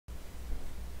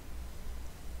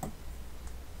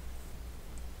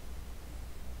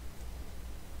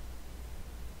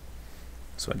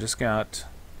So I just got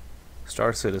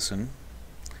Star Citizen.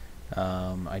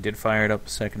 I did fire it up a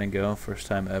second ago, first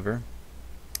time ever,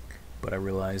 but I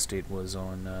realized it was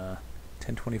on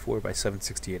 1024 by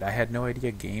 768. I had no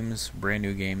idea games, brand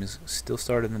new games, still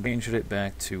started and changed it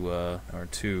back to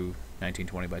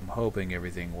 1920, but I'm hoping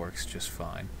everything works just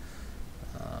fine.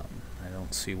 I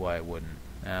don't see why it wouldn't.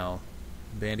 Now,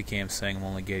 Bandicam's saying I'm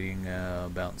only getting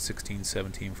about 16,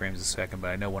 17 frames a second, but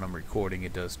I know when I'm recording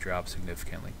it does drop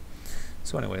significantly.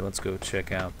 So anyway, let's go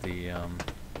check out the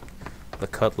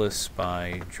Cutlass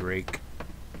by Drake.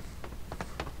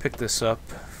 Picked this up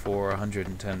for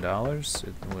 $110.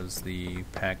 It was the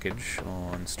package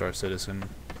on Star Citizen,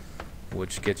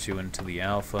 which gets you into the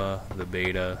alpha, the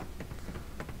beta,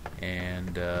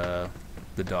 and the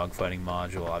dogfighting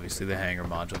module, obviously the hangar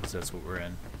module, because that's what we're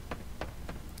in.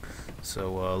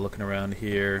 So looking around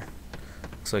here,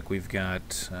 looks like we've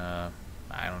got,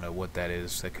 I don't know what that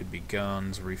is. That could be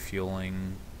guns,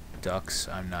 refueling, ducks,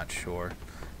 I'm not sure.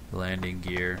 Landing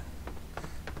gear,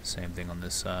 same thing on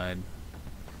this side.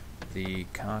 The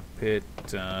cockpit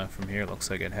from here looks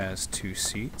like it has 2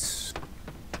 seats.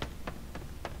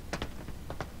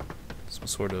 Some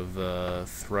sort of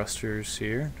thrusters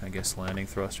here, I guess landing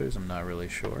thrusters, I'm not really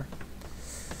sure.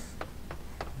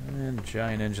 And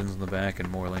giant engines in the back and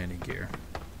more landing gear.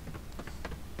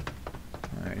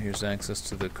 Alright, here's access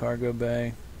to the cargo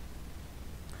bay.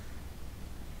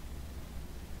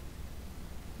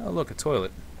 Oh look, a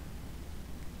toilet.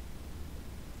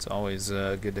 It's always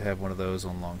good to have one of those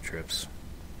on long trips.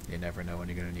 You never know when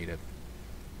you're going to need it.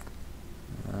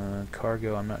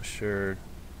 Cargo, I'm not sure.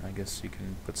 I guess you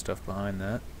can put stuff behind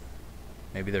that.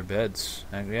 Maybe they're beds.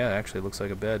 Yeah, actually it looks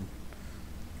like a bed.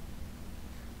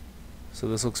 So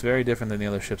this looks very different than the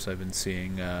other ships I've been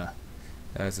seeing,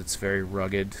 as it's very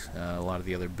rugged. A lot of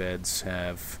the other beds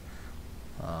have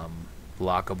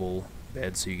lockable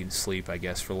beds so you can sleep, I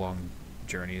guess, for long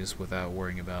journeys without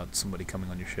worrying about somebody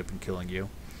coming on your ship and killing you.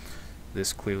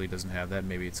 This clearly doesn't have that.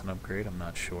 Maybe it's an upgrade, I'm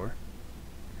not sure.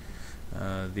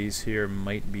 These here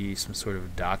might be some sort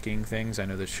of docking things. I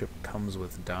know the ship comes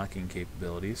with docking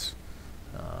capabilities,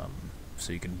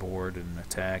 so you can board and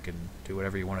attack and do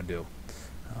whatever you want to do.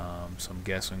 So I'm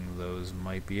guessing those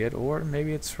might be it, or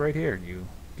maybe it's right here. You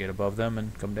get above them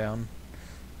and come down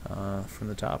from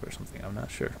the top or something. I'm not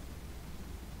sure.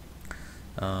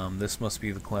 This must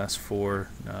be the Class 4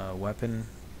 weapon.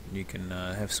 You can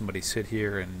have somebody sit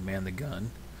here and man the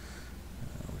gun,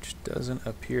 which doesn't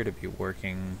appear to be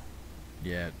working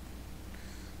yet.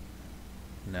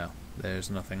 No,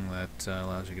 there's nothing that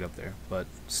allows you to get up there, but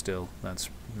still, that's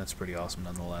pretty awesome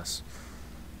nonetheless.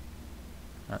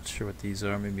 Not sure what these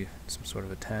are, maybe some sort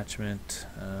of attachment,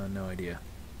 no idea.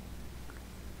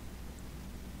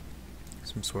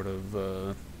 Some sort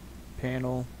of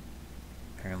panel.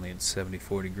 Apparently it's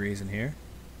 74 degrees in here.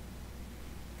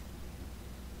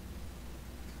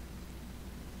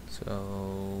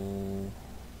 So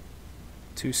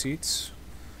 2 seats.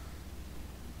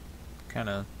 Kind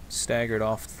of staggered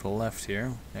off to the left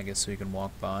here, I guess, so you can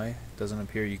walk by. Doesn't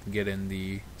appear you can get in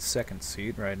the second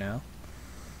seat right now.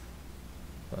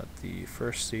 But the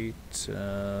first seat,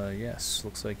 yes,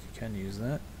 looks like you can use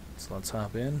that. So let's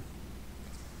hop in.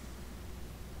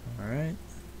 Alright.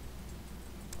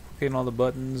 Clicking all the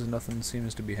buttons, nothing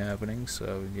seems to be happening,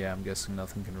 so yeah, I'm guessing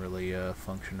nothing can really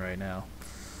function right now.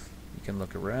 You can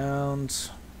look around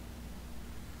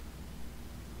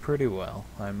pretty well.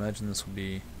 I imagine this will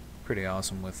be pretty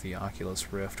awesome with the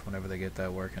Oculus Rift whenever they get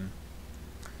that working.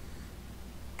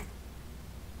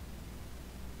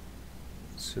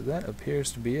 So that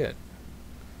appears to be it.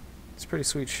 It's a pretty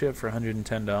sweet ship for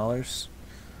 $110.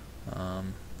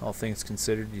 All things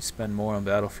considered, you spend more on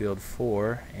Battlefield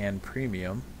 4 and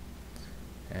Premium,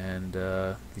 and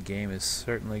the game is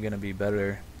certainly going to be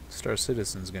better. Star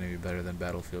Citizen's going to be better than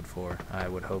Battlefield 4. I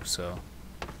would hope so.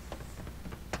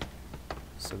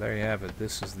 So there you have it.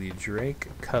 This is the Drake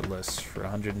Cutlass for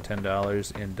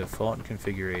 $110 in default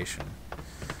configuration.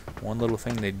 One little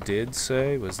thing they did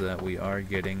say was that we are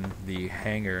getting the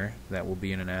hangar that will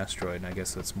be in an asteroid, and I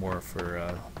guess that's more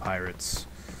for pirates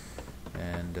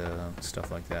and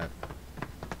stuff like that.